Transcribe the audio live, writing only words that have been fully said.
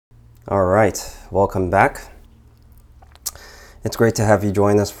All right, welcome back. It's great to have you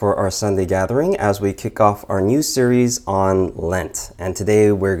join us for our Sunday gathering as we kick off our new series on Lent. And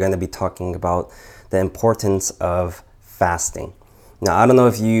today we're going to be talking about the importance of fasting. Now, I don't know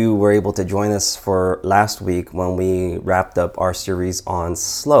if you were able to join us for last week when we wrapped up our series on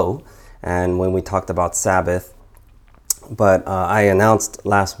slow and when we talked about Sabbath, but I announced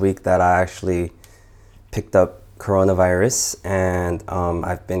last week that I actually picked up coronavirus and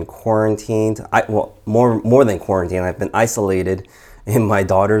I've been quarantined. More than quarantined, I've been isolated in my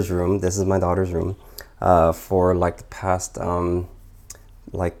daughter's room. This is my daughter's room for like the past 10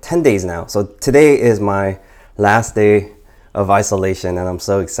 days now. So today is my last day of isolation and I'm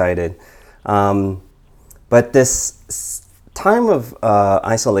so excited. But this time of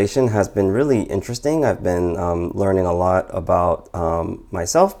isolation has been really interesting. I've been learning a lot about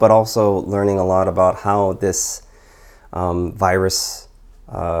myself, but also learning a lot about how this virus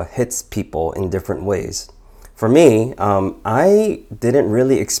hits people in different ways. For me, I didn't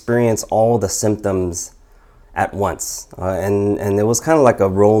really experience all the symptoms at once, and it was kind of like a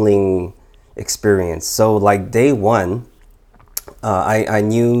rolling experience. So like day one, I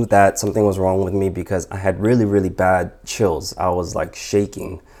knew that something was wrong with me because I had really, really bad chills. I was like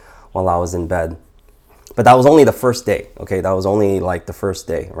shaking while I was in bed. But that was only the first day, okay? That was only like the first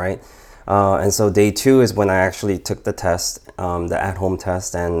day, right? And so day two is when I actually took the test, the at-home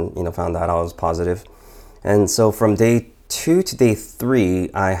test, and found out I was positive. And so from day 2 to day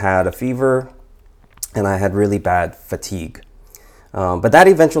 3, I had a fever and I had really bad fatigue. But that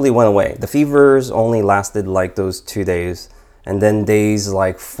eventually went away. The fevers only lasted like those 2 days. And then days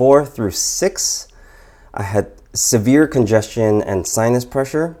like 4 through 6, I had severe congestion and sinus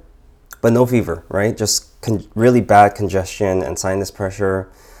pressure, but no fever, right? Just really bad congestion and sinus pressure.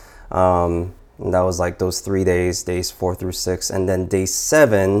 And that was like those 3 days, days 4 through 6. And then day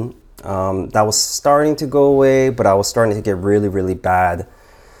 7, that was starting to go away, but I was starting to get really, really bad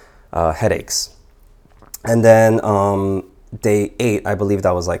headaches. And then day 8, I believe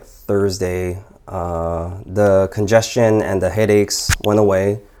that was like Thursday, the congestion and the headaches went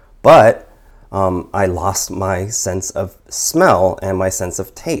away, but I lost my sense of smell and my sense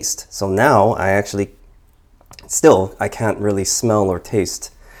of taste. So now I can't really smell or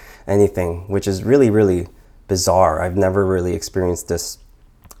taste anything, which is really, really bizarre. I've never really experienced this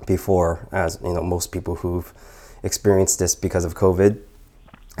before, as most people who've experienced this because of COVID.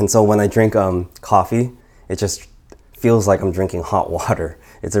 And so when I drink coffee, it just feels like I'm drinking hot water.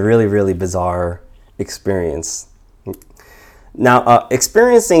 It's a really, really bizarre experience. Now,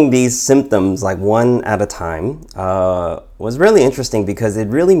 experiencing these symptoms like one at a time was really interesting because it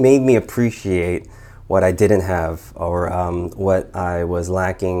really made me appreciate what I didn't have or what I was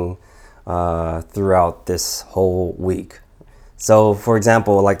lacking throughout this whole week. So, for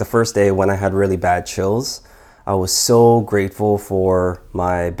example, like the first day when I had really bad chills, I was so grateful for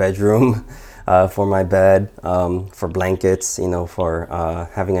my bedroom, for my bed, for blankets, for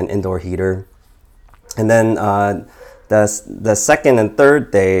having an indoor heater. And then the second and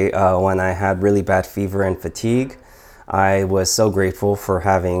third day when I had really bad fever and fatigue, I was so grateful for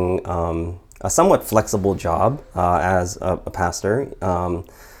having a somewhat flexible job as a pastor,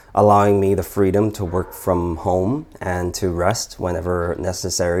 allowing me the freedom to work from home and to rest whenever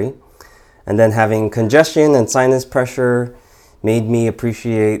necessary. And then having congestion and sinus pressure made me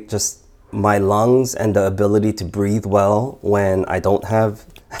appreciate just my lungs and the ability to breathe well when I don't have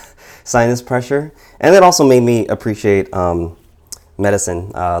sinus pressure. And it also made me appreciate medicine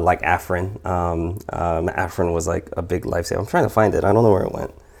like Afrin. Afrin was like a big lifesaver. I'm trying to find it. I don't know where it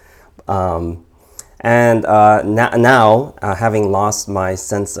went. Now, having lost my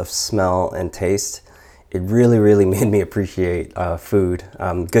sense of smell and taste, it really, really made me appreciate food,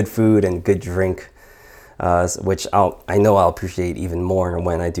 good food and good drink, which I know I'll appreciate even more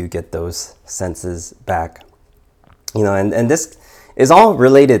when I do get those senses back. And this is all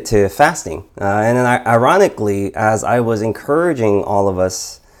related to fasting. And then ironically, as I was encouraging all of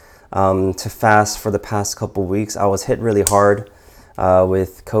us to fast for the past couple weeks, I was hit really hard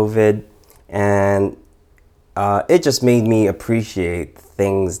with COVID, and it just made me appreciate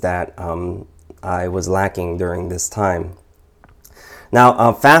things that I was lacking during this time.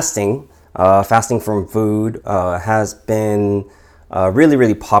 Now, fasting from food has been really,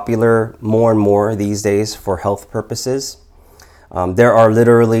 really popular more and more these days for health purposes. There are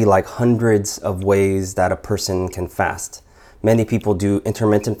literally like hundreds of ways that a person can fast. Many people do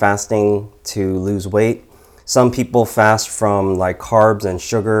intermittent fasting to lose weight. Some people fast from like carbs and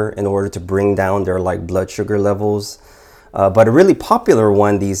sugar in order to bring down their like blood sugar levels. But a really popular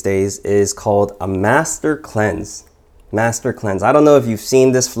one these days is called a master cleanse. Master cleanse. I don't know if you've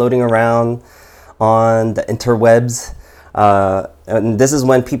seen this floating around on the interwebs. And this is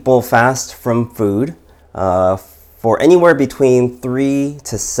when people fast from food for anywhere between 3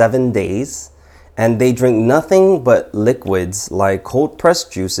 to 7 days, and they drink nothing but liquids like cold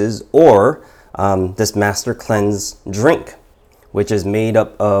pressed juices or this Master Cleanse drink, which is made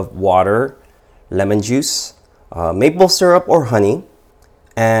up of water, lemon juice, maple syrup or honey,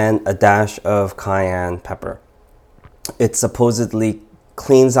 and a dash of cayenne pepper. It supposedly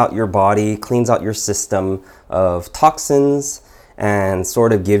cleans out your body, cleans out your system of toxins, and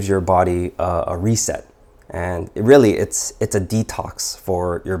sort of gives your body a reset. And it's a detox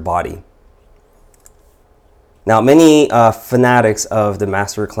for your body. Now, many fanatics of the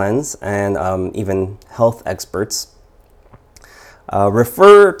Master Cleanse and even health experts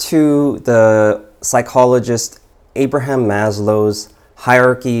refer to the psychologist Abraham Maslow's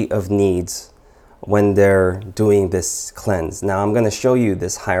hierarchy of needs when they're doing this cleanse. Now, I'm going to show you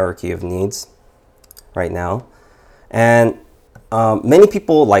this hierarchy of needs right now. And many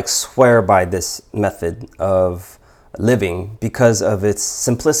people swear by this method of living because of its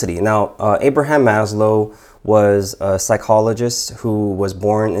simplicity. Now, Abraham Maslow was a psychologist who was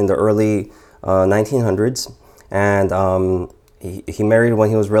born in the early 1900s, and he married when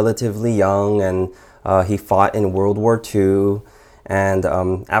he was relatively young, and he fought in World War II. And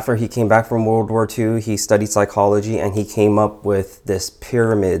after he came back from World War II, he studied psychology, and he came up with this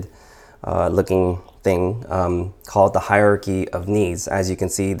pyramid looking thing called the hierarchy of needs. As you can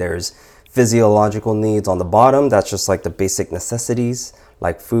see, there's physiological needs on the bottom. That's just like the basic necessities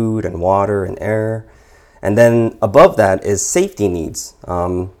like food and water and air. And then above that is safety needs,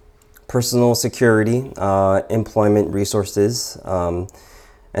 personal security, employment resources. And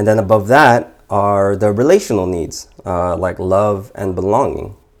then above that are the relational needs like love and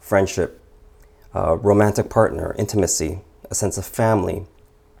belonging, friendship, romantic partner, intimacy, a sense of family.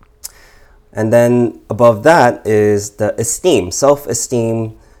 And then above that is the esteem,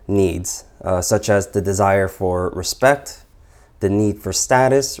 self-esteem needs, such as the desire for respect, the need for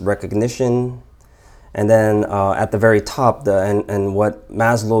status, recognition. And then at the very top, and what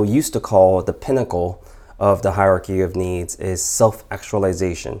Maslow used to call the pinnacle of the hierarchy of needs is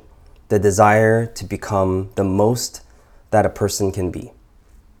self-actualization, the desire to become the most that a person can be.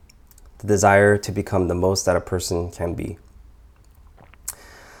 The desire to become the most that a person can be.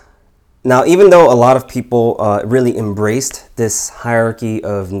 Now, even though a lot of people really embraced this hierarchy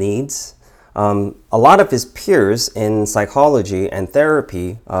of needs, a lot of his peers in psychology and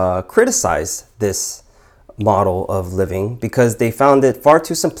therapy criticized this model of living because they found it far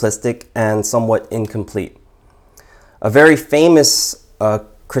too simplistic and somewhat incomplete. A very famous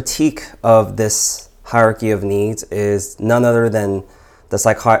critique of this hierarchy of needs is none other than the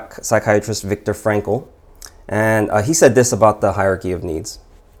psychiatrist Viktor Frankl. And he said this about the hierarchy of needs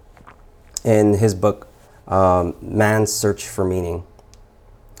in his book, Man's Search for Meaning.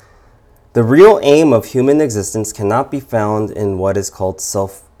 The real aim of human existence cannot be found in what is called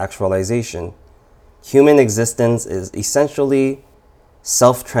self-actualization. Human existence is essentially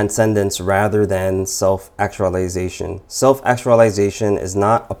self-transcendence rather than self-actualization. Self-actualization is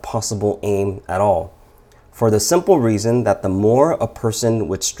not a possible aim at all, for the simple reason that the more a person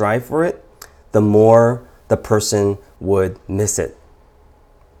would strive for it, the more the person would miss it.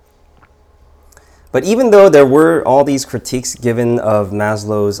 But even though there were all these critiques given of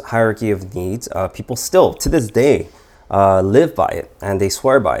Maslow's hierarchy of needs, people still, to this day, live by it and they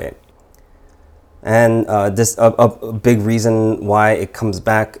swear by it. And this a big reason why it comes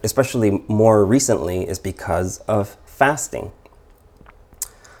back, especially more recently, is because of fasting.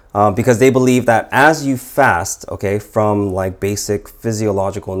 Because they believe that as you fast, from basic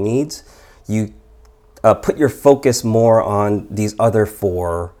physiological needs, you put your focus more on these other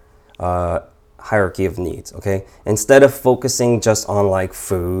four hierarchy of needs. Instead of focusing just on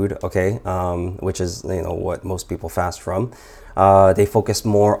food, which is what most people fast from, they focus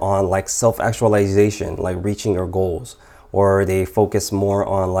more on self-actualization, reaching your goals, or they focus more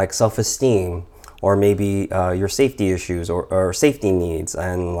on self-esteem, or maybe your safety issues or safety needs,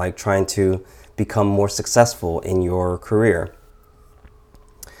 and trying to become more successful in your career.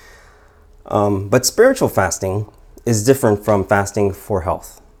 But spiritual fasting is different from fasting for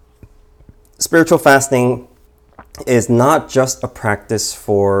health. Spiritual fasting is not just a practice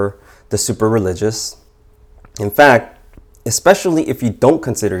for the super religious. In fact, especially if you don't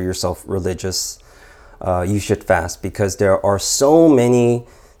consider yourself religious, you should fast, because there are so many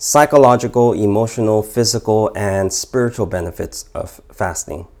psychological, emotional, physical, and spiritual benefits of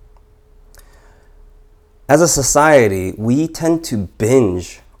fasting. As a society, we tend to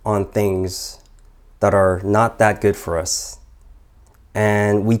binge on things that are not that good for us.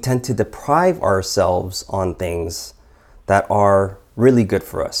 And we tend to deprive ourselves on things that are really good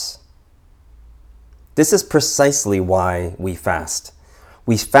for us. This is precisely why we fast.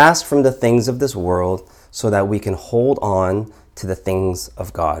 We fast from the things of this world so that we can hold on to the things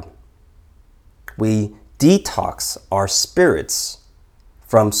of God. We detox our spirits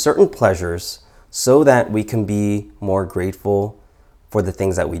from certain pleasures so that we can be more grateful for the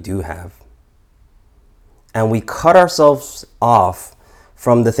things that we do have. And we cut ourselves off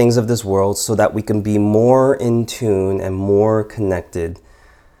from the things of this world so that we can be more in tune and more connected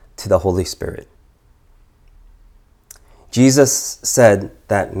to the Holy Spirit. Jesus said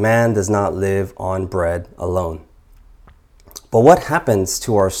that man does not live on bread alone. But what happens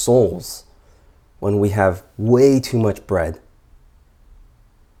to our souls when we have way too much bread?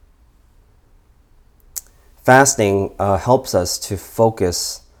 Fasting helps us to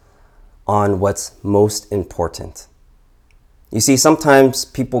focus on what's most important. You see, sometimes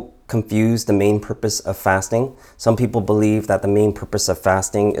people confuse the main purpose of fasting. Some people believe that the main purpose of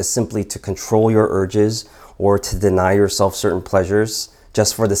fasting is simply to control your urges or to deny yourself certain pleasures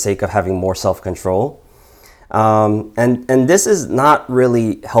just for the sake of having more self-control. And this is not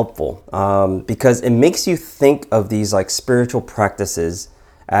really helpful because it makes you think of these like spiritual practices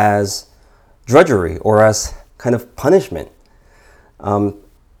as drudgery or as kind of punishment.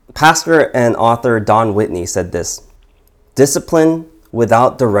 Pastor and author Don Whitney said this: "Discipline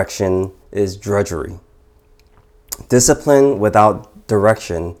without direction is drudgery. Discipline without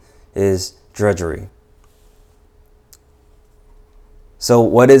direction is drudgery." So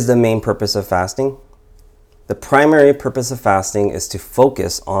what is the main purpose of fasting? The primary purpose of fasting is to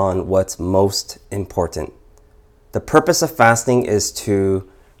focus on what's most important. The purpose of fasting is to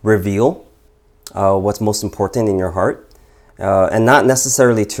reveal what's most important in your heart and not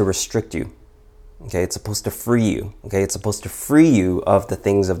necessarily to restrict you. Okay, it's supposed to free you. Okay, it's supposed to free you of the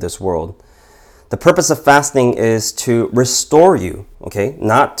things of this world. The purpose of fasting is to restore you, okay,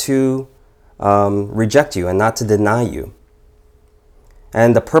 not to reject you and not to deny you.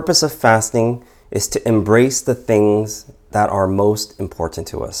 And the purpose of fasting is to embrace the things that are most important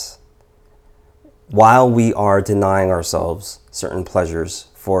to us while we are denying ourselves certain pleasures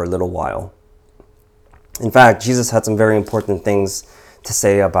for a little while. In fact, Jesus had some very important things to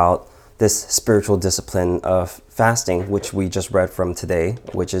say about this spiritual discipline of fasting, which we just read from today,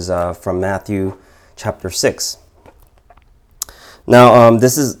 which is from Matthew chapter 6. Now,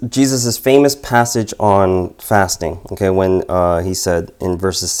 this is Jesus' famous passage on fasting, okay, when he said in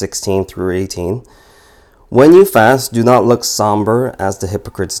verses 16 through 18, "When you fast, do not look somber as the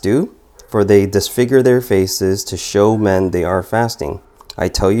hypocrites do, for they disfigure their faces to show men they are fasting. I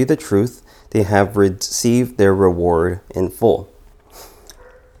tell you the truth, they have received their reward in full."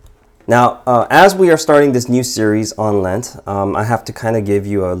 Now, as we are starting this new series on Lent, I have to kind of give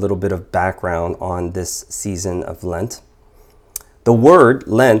you a little bit of background on this season of Lent. The word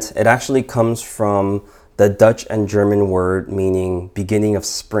Lent, it actually comes from the Dutch and German word meaning beginning of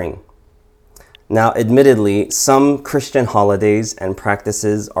spring. Now, admittedly, some Christian holidays and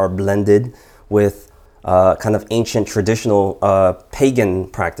practices are blended with kind of ancient traditional pagan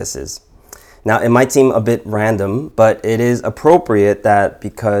practices. Now, it might seem a bit random, but it is appropriate that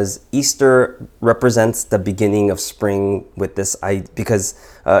because Easter represents the beginning of spring with this, because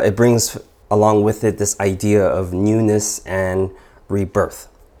it brings along with it this idea of newness and rebirth.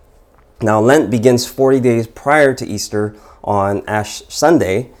 Now, Lent begins 40 days prior to Easter on Ash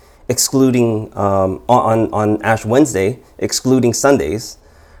Sunday, excluding on Ash Wednesday, excluding Sundays.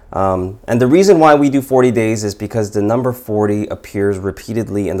 And the reason why we do 40 days is because the number 40 appears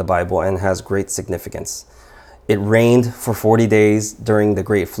repeatedly in the Bible and has great significance. It rained for 40 days during the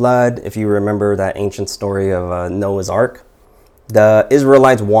Great Flood, if you remember that ancient story of Noah's Ark. The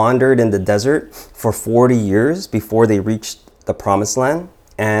Israelites wandered in the desert for 40 years before they reached the Promised Land.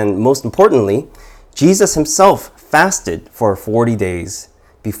 And most importantly, Jesus himself fasted for 40 days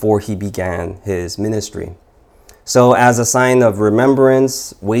before he began his ministry. So as a sign of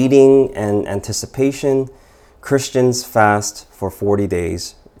remembrance, waiting, and anticipation, Christians fast for 40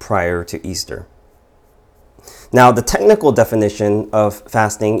 days prior to Easter. Now, the technical definition of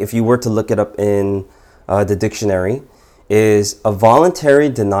fasting, if you were to look it up in the dictionary, is a voluntary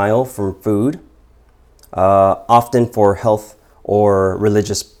denial from food, often for health or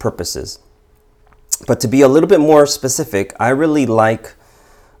religious purposes. But to be a little bit more specific, I really like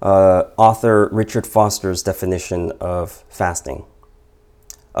author Richard Foster's definition of fasting.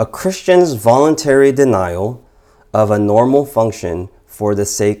 A Christian's voluntary denial of a normal function for the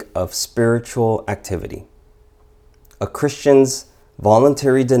sake of spiritual activity. A Christian's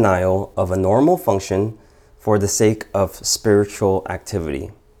voluntary denial of a normal function for the sake of spiritual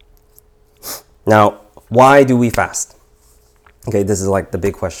activity. Now, why do we fast? Okay, this is like the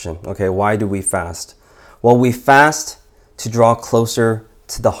big question. Okay, why do we fast? Well, we fast to draw closer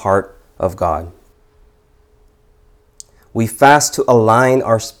to the heart of God. We fast to align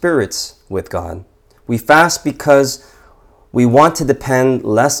our spirits with God. We fast because we want to depend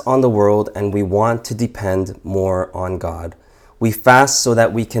less on the world and we want to depend more on God. We fast so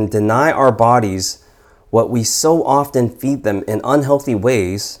that we can deny our bodies what we so often feed them in unhealthy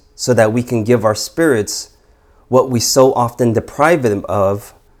ways, so that we can give our spirits what we so often deprive them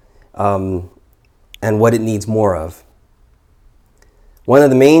of, and what it needs more of. One of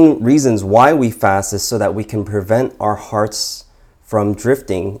the main reasons why we fast is so that we can prevent our hearts from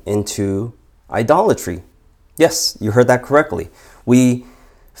drifting into idolatry. Yes, you heard that correctly. We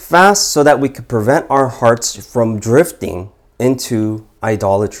fast so that we can prevent our hearts from drifting into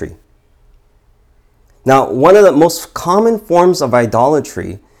idolatry. Now, one of the most common forms of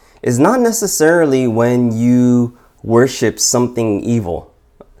idolatry is not necessarily when you worship something evil.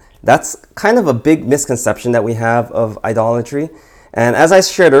 That's kind of a big misconception that we have of idolatry. And as I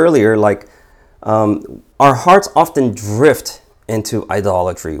shared earlier, our hearts often drift into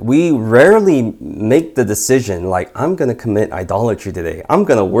idolatry. We rarely make the decision like, I'm going to commit idolatry today. I'm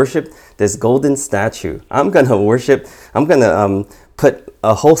going to worship this golden statue. I'm going to put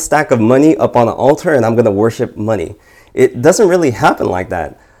a whole stack of money up on an altar and I'm going to worship money. It doesn't really happen like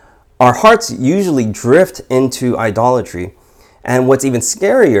that. Our hearts usually drift into idolatry. And what's even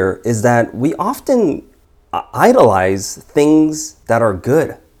scarier is that we often idolize things that are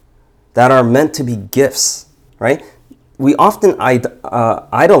good, that are meant to be gifts, right? We often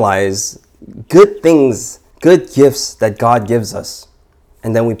idolize good things, good gifts that God gives us,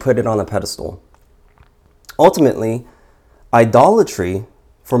 and then we put it on a pedestal. Ultimately, idolatry,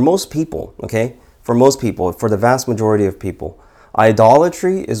 for most people, for the vast majority of people,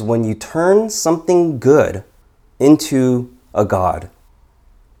 idolatry is when you turn something good into a god.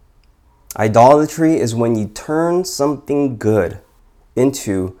 Idolatry is when you turn something good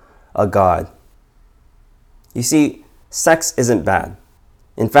into a god. You see, sex isn't bad.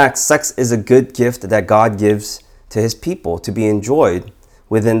 In fact, sex is a good gift that God gives to his people to be enjoyed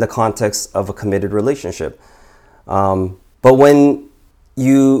within the context of a committed relationship. But when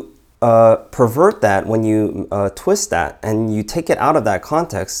you pervert that, when you twist that, and you take it out of that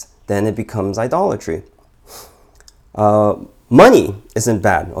context, then it becomes idolatry. Money isn't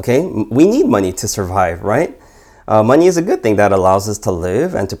bad, okay? We need money to survive, right? Money is a good thing that allows us to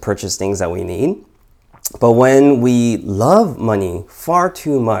live and to purchase things that we need. But when we love money far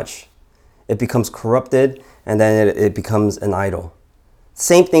too much, it becomes corrupted and then it becomes an idol.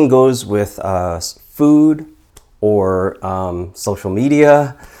 Same thing goes with food or social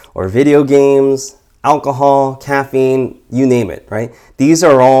media or video games, alcohol, caffeine, you name it, right? These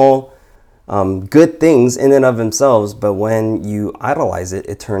are all good things in and of themselves, but when you idolize it,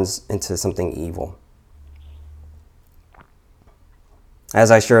 it turns into something evil. As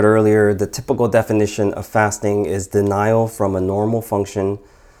I shared earlier, the typical definition of fasting is denial from a normal function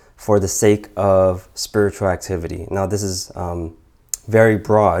for the sake of spiritual activity. Now, this is very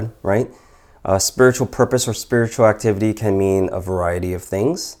broad, right? Spiritual purpose or spiritual activity can mean a variety of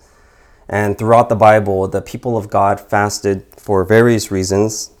things. And throughout the Bible, the people of God fasted for various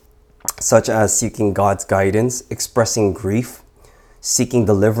reasons, such as seeking God's guidance, expressing grief, seeking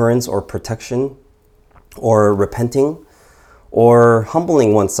deliverance or protection, or repenting, or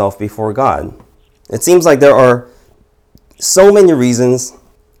humbling oneself before God. It seems like there are so many reasons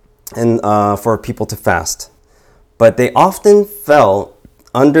for people to fast, but they often fell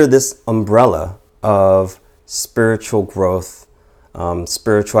under this umbrella of spiritual growth,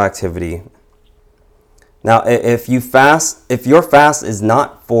 spiritual activity. Now, if your fast is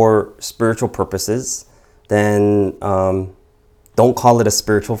not for spiritual purposes, then don't call it a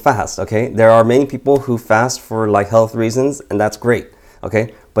spiritual fast, okay? There are many people who fast for health reasons, and that's great,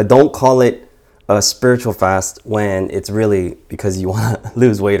 okay? But don't call it a spiritual fast when it's really because you want to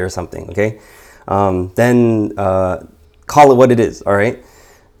lose weight or something, okay? Then call it what it is, all right?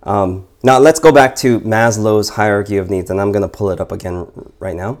 Now, let's go back to Maslow's hierarchy of needs, and I'm going to pull it up again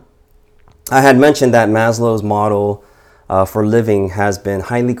right now. I had mentioned that Maslow's model for living has been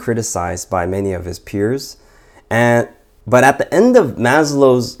highly criticized by many of his peers. But at the end of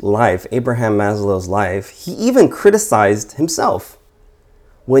Maslow's life, Abraham Maslow's life, he even criticized himself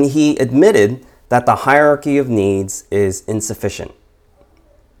when he admitted that the hierarchy of needs is insufficient.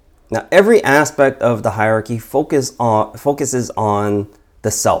 Now, every aspect of the hierarchy focuses on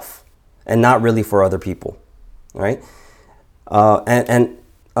the self and not really for other people, right? And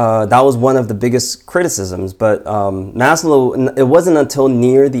that was one of the biggest criticisms. But Maslow, it wasn't until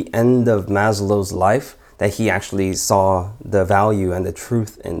near the end of Maslow's life that he actually saw the value and the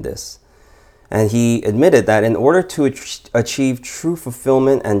truth in this. And he admitted that in order to achieve true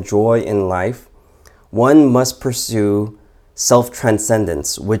fulfillment and joy in life, one must pursue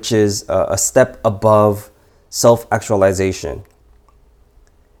self-transcendence, which is a step above self-actualization.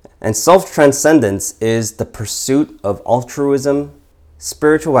 And self-transcendence is the pursuit of altruism,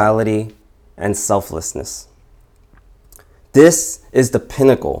 spirituality, and selflessness. This is the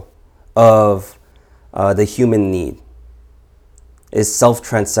pinnacle of the human need, is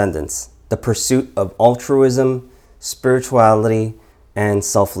self-transcendence, the pursuit of altruism, spirituality, and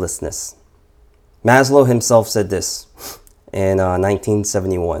selflessness. Maslow himself said this in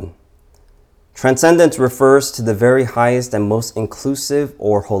 1971. Transcendence refers to the very highest and most inclusive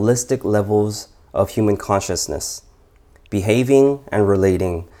or holistic levels of human consciousness, behaving and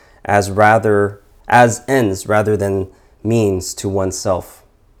relating as ends rather than means to oneself,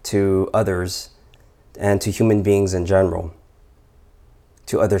 to others, and to human beings in general,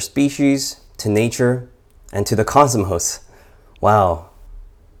 to other species, to nature, and to the cosmos. Wow,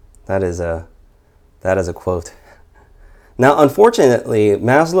 that is a quote. Now, unfortunately,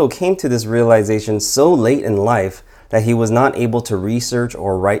 Maslow came to this realization so late in life that he was not able to research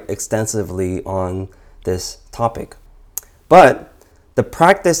or write extensively on this topic. But the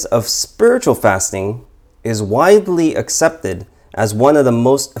practice of spiritual fasting is widely accepted as one of the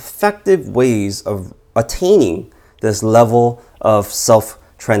most effective ways of attaining this level of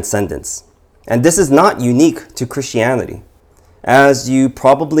self-transcendence. And this is not unique to Christianity. As you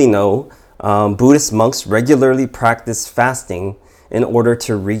probably know, Buddhist monks regularly practice fasting in order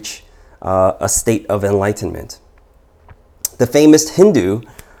to reach a state of enlightenment. The famous Hindu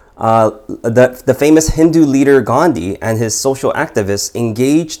leader Gandhi and his social activists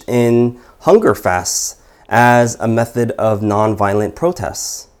engaged in hunger fasts as a method of nonviolent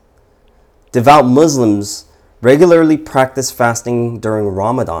protests. Devout Muslims regularly practice fasting during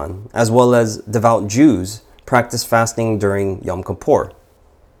Ramadan, as well as devout Jews practice fasting during Yom Kippur.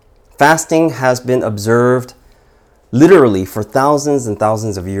 Fasting has been observed literally for thousands and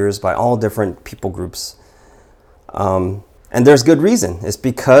thousands of years by all different people groups. And there's good reason. It's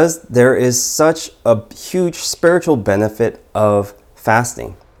because there is such a huge spiritual benefit of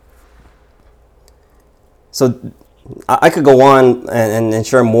fasting. So I could go on and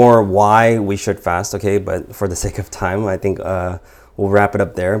share more why we should fast, okay? But for the sake of time, I think we'll wrap it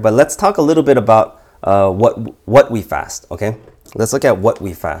up there. But let's talk a little bit about what we fast, okay? Let's look at what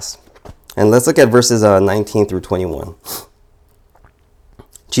we fast. And let's look at verses 19 through 21.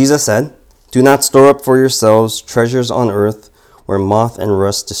 Jesus said, "Do not store up for yourselves treasures on earth where moth and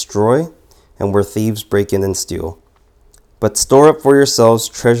rust destroy and where thieves break in and steal. But store up for yourselves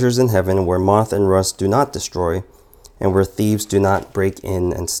treasures in heaven where moth and rust do not destroy and where thieves do not break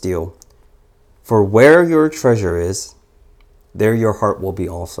in and steal. For where your treasure is, there your heart will be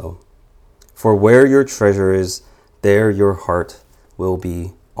also. For where your treasure is, there your heart will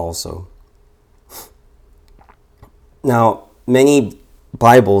be also." Now, many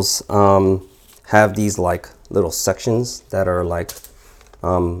Bibles have these like little sections that are like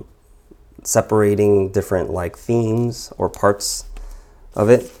separating different like themes or parts of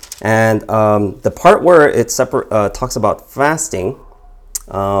it. And the part where it talks about fasting,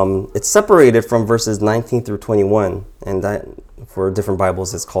 it's separated from verses 19 through 21. And that for different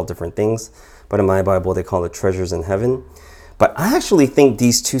Bibles, it's called different things. But in my Bible, they call it treasures in heaven. But I actually think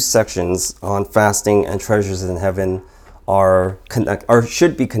these two sections on fasting and treasures in heaven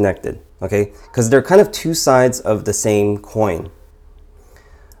should be connected, okay? Because they're kind of two sides of the same coin.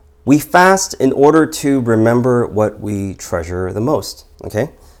 We fast in order to remember what we treasure the most,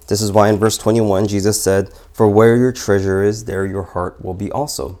 okay? This is why in verse 21, Jesus said, "For where your treasure is, there your heart will be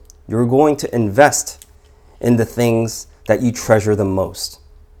also." You're going to invest in the things that you treasure the most,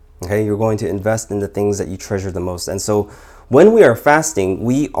 okay? You're going to invest in the things that you treasure the most. And so when we are fasting,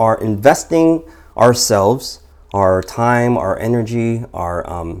 we are investing ourselves, our time, our energy,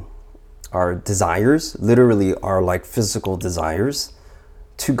 our desires, literally our like physical desires,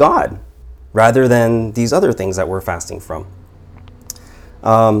 to God, rather than these other things that we're fasting from.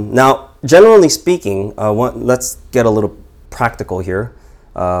 Now, generally speaking, let's get a little practical here.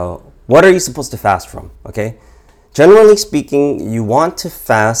 What are you supposed to fast from? Okay, generally speaking, you want to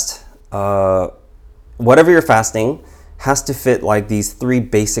fast. Whatever you're fasting has to fit like these three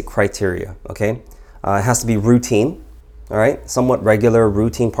basic criteria. Okay. It has to be routine, all right? Somewhat regular,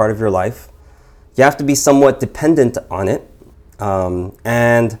 routine part of your life. You have to be somewhat dependent on it.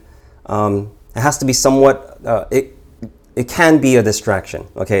 And it has to be somewhat, it can be a distraction,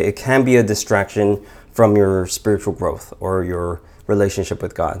 okay? It can be a distraction from your spiritual growth or your relationship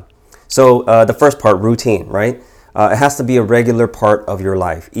with God. So the first part, routine, right? It has to be a regular part of your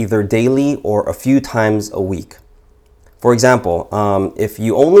life, either daily or a few times a week. For example, if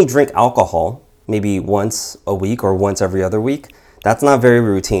you only drink alcohol, maybe once a week or once every other week, that's not very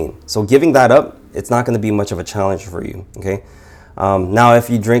routine. So giving that up, it's not going to be much of a challenge for you, okay? Now, if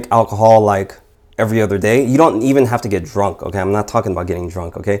you drink alcohol like every other day, you don't even have to get drunk, okay? I'm not talking about getting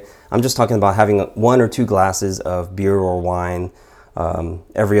drunk, okay? I'm just talking about having 1 or 2 glasses of beer or wine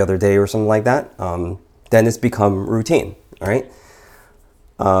every other day or something like that. Then it's become routine, all right?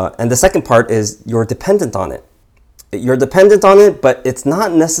 And the second part is you're dependent on it. You're dependent on it, but it's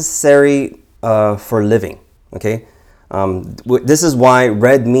not necessary for living, okay? This is why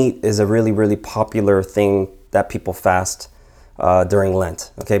red meat is a really, really popular thing that people fast during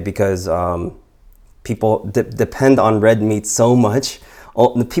Lent, okay? Because people depend on red meat so much.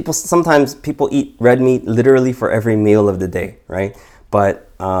 Sometimes people eat red meat literally for every meal of the day, right? But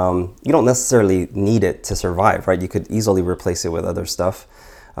you don't necessarily need it to survive, right? You could easily replace it with other stuff.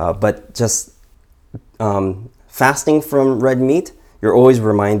 But just fasting from red meat, you're always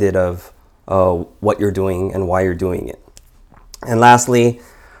reminded of what you're doing and why you're doing it. And lastly,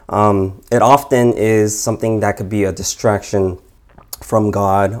 it often is something that could be a distraction from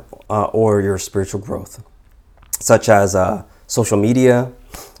God or your spiritual growth, such as social media,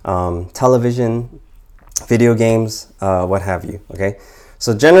 television, video games, what have you, okay?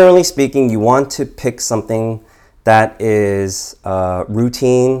 So generally speaking, you want to pick something that is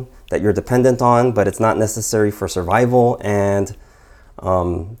routine, that you're dependent on, but it's not necessary for survival, and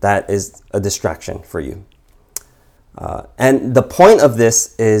that is a distraction for you. And the point of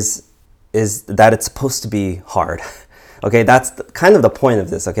this is that it's supposed to be hard. Okay, that's kind of the point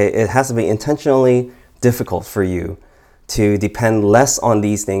of this, okay? It has to be intentionally difficult for you to depend less on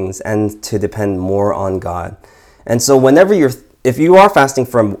these things and to depend more on God. And so if you are fasting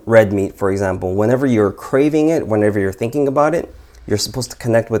from red meat, for example, whenever you're craving it, whenever you're thinking about it, you're supposed to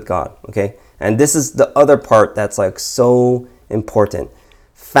connect with God, okay? And this is the other part that's like so important.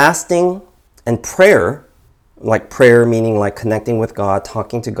 Fasting and prayer, like prayer meaning like connecting with God,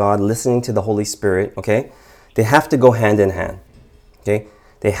 talking to God, listening to the Holy Spirit, okay? They have to go hand in hand, okay?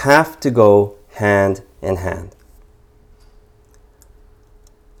 They have to go hand in hand.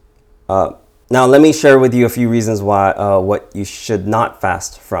 Now, let me share with you a few reasons why what you should not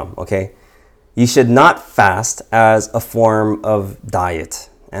fast from, okay? You should not fast as a form of diet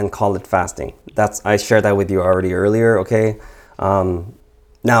and call it fasting. I shared that with you already earlier, okay?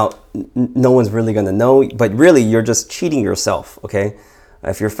 Now, no one's really going to know, but really you're just cheating yourself, okay?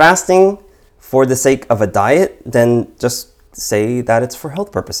 If you're fasting for the sake of a diet, then just say that it's for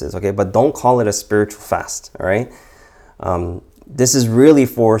health purposes, okay? But don't call it a spiritual fast, all right? This is really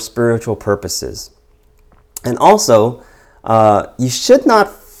for spiritual purposes. And also, you should not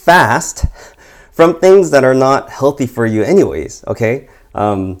fast from things that are not healthy for you anyways, okay?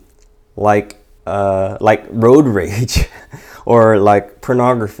 Like road rage or like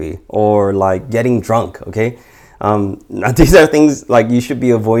pornography or like getting drunk, okay? These are things like you should be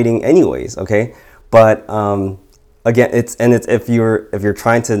avoiding anyways, okay? But again, it's if you're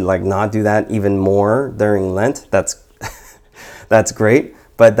trying to like not do that even more during Lent, that's that's great,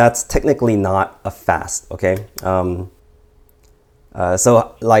 but that's technically not a fast, okay? So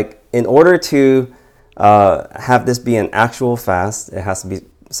like in order to have this be an actual fast, it has to be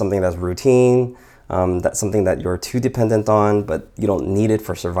something that's routine, that's something that you're too dependent on, but you don't need it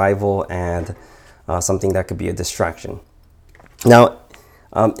for survival, and something that could be a distraction. Now,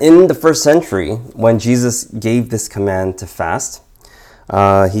 in the first century, when Jesus gave this command to fast,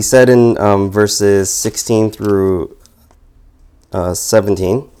 he said in verses 16 through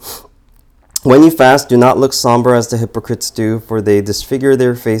 17, "When you fast, do not look somber as the hypocrites do, for they disfigure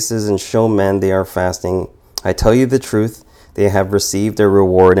their faces and show men they are fasting. I tell you the truth, they have received their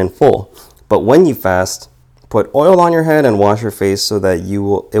reward in full. But when you fast, put oil on your head and wash your face, so that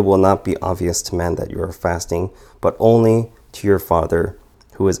it will not be obvious to men that you are fasting, but only to your Father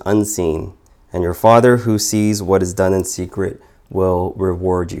who is unseen. And your Father who sees what is done in secret will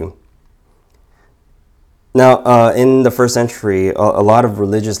reward you." Now, in the first century, a lot of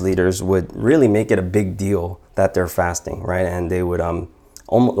religious leaders would really make it a big deal that they're fasting, right? And they would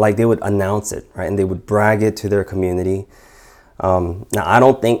they would announce it, right? And they would brag it to their community. Now, I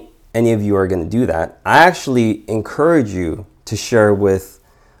don't think any of you are going to do that. I actually encourage you to share with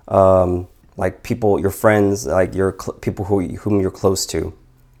like people, your friends, like your people whom you're close to,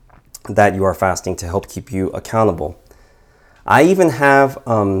 that you are fasting, to help keep you accountable. I even have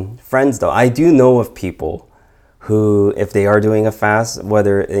friends, though. I do know of people who, if they are doing a fast,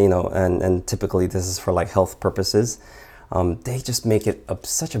 whether, and typically this is for like health purposes, they just make it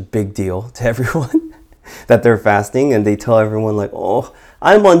such a big deal to everyone that they're fasting, and they tell everyone like, oh,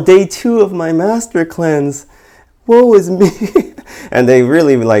 I'm on day 2 of my master cleanse. Woe is me. And they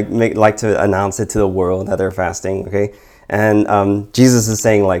really like to announce it to the world that they're fasting, okay? And Jesus is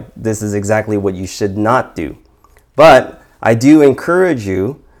saying like, this is exactly what you should not do. But I do encourage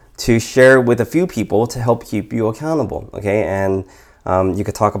you to share with a few people to help keep you accountable, okay? And you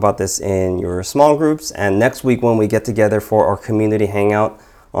could talk about this in your small groups. And next week when we get together for our community hangout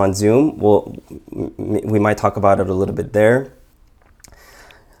on Zoom, we might talk about it a little bit there.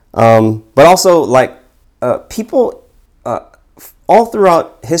 But also, like, people all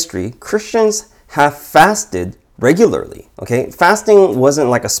throughout history, Christians have fasted regularly, okay? Fasting wasn't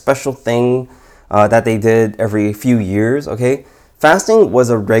like a special thing that they did every few years, okay? Fasting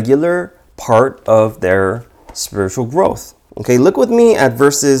was a regular part of their spiritual growth. Okay, look with me at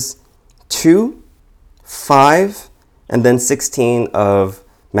verses 2, 5, and then 16 of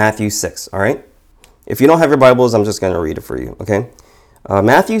Matthew 6, all right? If you don't have your Bibles, I'm just going to read it for you, okay?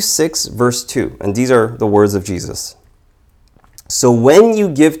 Matthew 6, verse 2, and these are the words of Jesus. So when you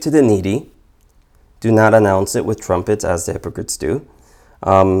give to the needy, do not announce it with trumpets as the hypocrites do.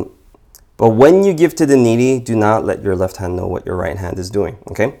 But when you give to the needy, do not let your left hand know what your right hand is doing,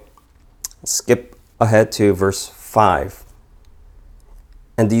 okay? Skip ahead to verse 5.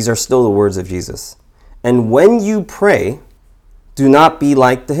 And these are still the words of Jesus. And when you pray, do not be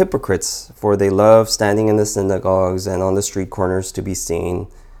like the hypocrites, for they love standing in the synagogues and on the street corners to be seen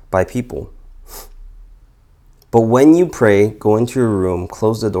by people. But when you pray, go into your room,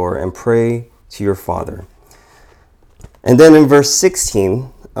 close the door, and pray to your Father. And then in verse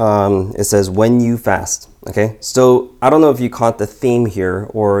 16, it says, when you fast. Okay, so I don't know if you caught the theme here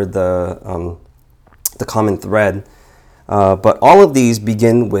or the common thread, but all of these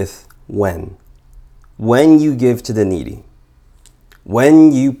begin with when. When you give to the needy,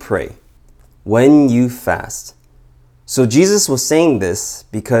 when you pray, when you fast. So Jesus was saying this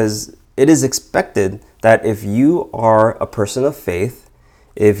because it is expected that if you are a person of faith,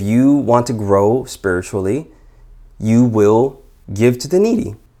 if you want to grow spiritually, you will give to the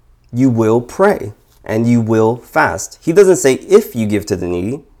needy. You will pray and you will fast. He doesn't say if you give to the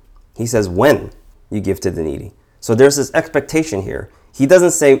needy. He says when you give to the needy. So there's this expectation here. He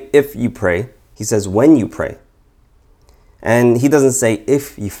doesn't say if you pray. He says when you pray. And he doesn't say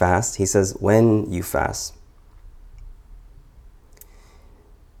if you fast. He says when you fast.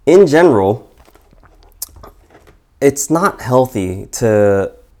 In general, it's not healthy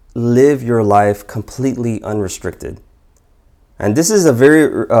to live your life completely unrestricted. And this is a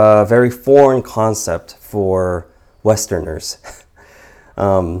very foreign concept for Westerners.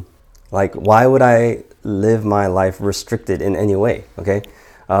 Like, why would I live my life restricted in any way? Okay,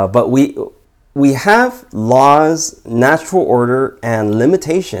 but we have laws, natural order, and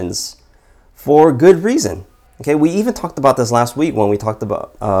limitations for good reason. Okay, we even talked about this last week when we talked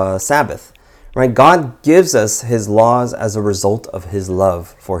about Sabbath. Right? God gives us his laws as a result of his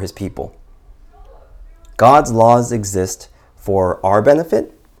love for his people. God's laws exist for our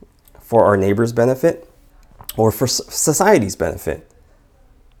benefit, for our neighbor's benefit, or for society's benefit.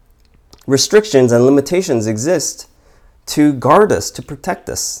 Restrictions and limitations exist to guard us, to protect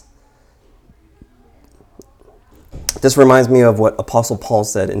us. This reminds me of what Apostle Paul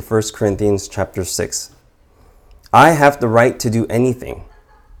said in 1 Corinthians chapter 6. I have the right to do anything,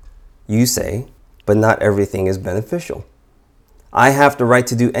 you say, but not everything is beneficial. I have the right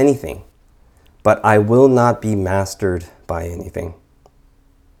to do anything, but I will not be mastered by anything.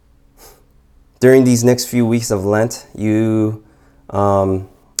 During these next few weeks of Lent,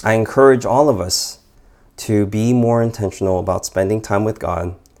 I encourage all of us to be more intentional about spending time with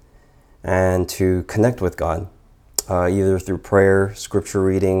God and to connect with God, either through prayer, scripture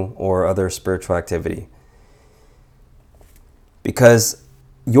reading, or other spiritual activity. Because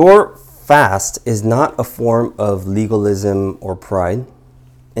your fast is not a form of legalism or pride.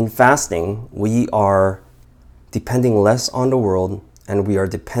 In fasting, we are depending less on the world and we are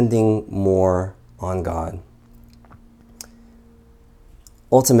depending more on God.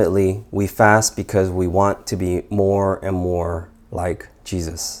 Ultimately, we fast because we want to be more and more like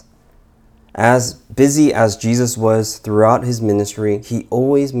Jesus. As busy as Jesus was throughout his ministry, he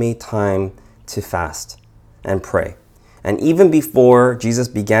always made time to fast and pray. And even before Jesus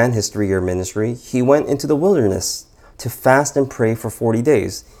began his 3-year ministry, he went into the wilderness to fast and pray for 40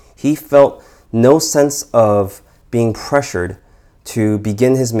 days. He felt no sense of being pressured to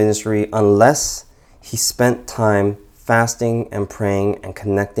begin his ministry unless he spent time fasting and praying and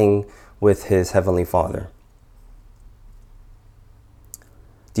connecting with his Heavenly Father.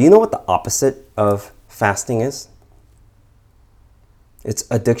 Do you know what the opposite of fasting is? It's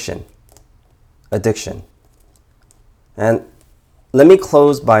addiction. Addiction. And let me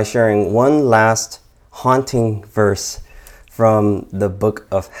close by sharing one last haunting verse from the book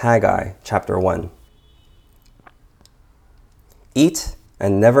of Haggai, chapter 1. Eat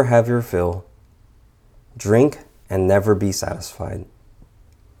and never have your fill. Drink and never be satisfied.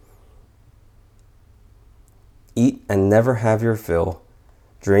 Eat and never have your fill.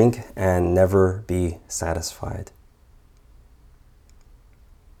 Drink and never be satisfied.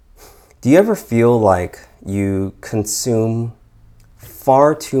 Do you ever feel like you consume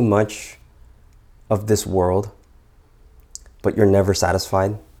far too much of this world, but you're never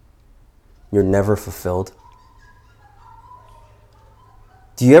satisfied? You're never fulfilled?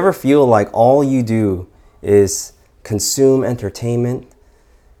 Do you ever feel like all you do is consume entertainment,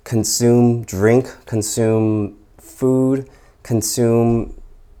 consume drink, consume food, consume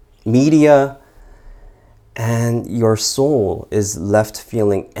media, and your soul is left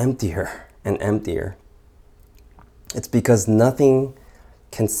feeling emptier and emptier? It's because nothing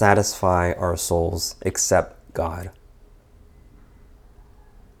can satisfy our souls except God.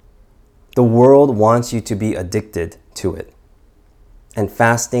 The world wants you to be addicted to it. And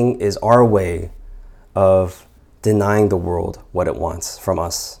fasting is our way of denying the world what it wants from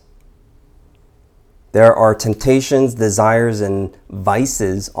us. There are temptations, desires, and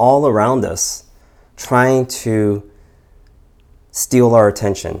vices all around us trying to steal our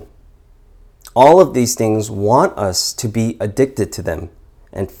attention. All of these things want us to be addicted to them,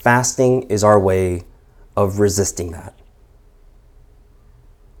 and fasting is our way of resisting that.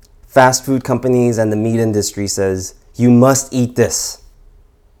 Fast food companies and the meat industry says, you must eat this,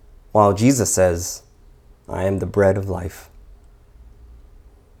 while Jesus says, I am the bread of life.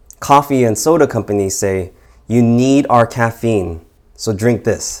 Coffee and soda companies say, you need our caffeine, so drink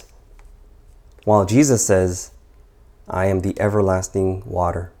this, while Jesus says, I am the everlasting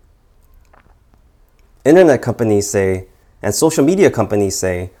water. Internet companies say, and social media companies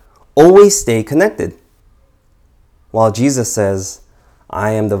say, always stay connected, while Jesus says,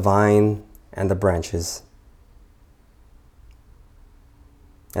 I am the vine and the branches.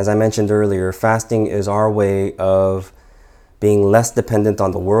 As I mentioned earlier, fasting is our way of being less dependent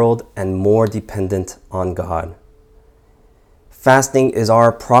on the world and more dependent on God. Fasting is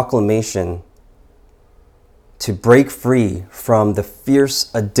our proclamation to break free from the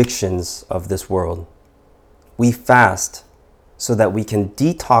fierce addictions of this world. We fast so that we can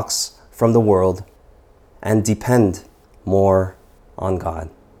detox from the world and depend more on God.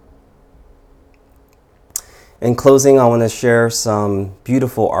 In closing, I want to share some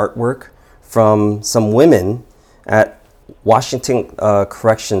beautiful artwork from some women at Washington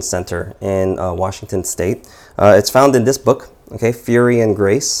Correction Center in Washington State. It's found in this book, Fury and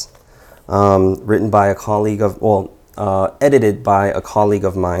Grace, written by a colleague edited by a colleague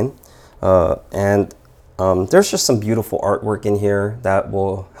of mine. And there's just some beautiful artwork in here that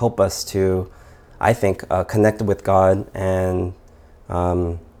will help us to, I think, connect with God and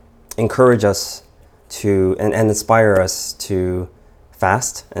encourage us to and inspire us to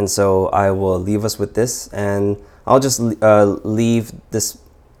fast. And so I will leave us with this, and I'll just leave this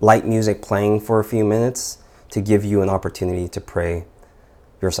light music playing for a few minutes to give you an opportunity to pray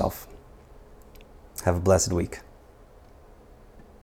yourself. Have a blessed week.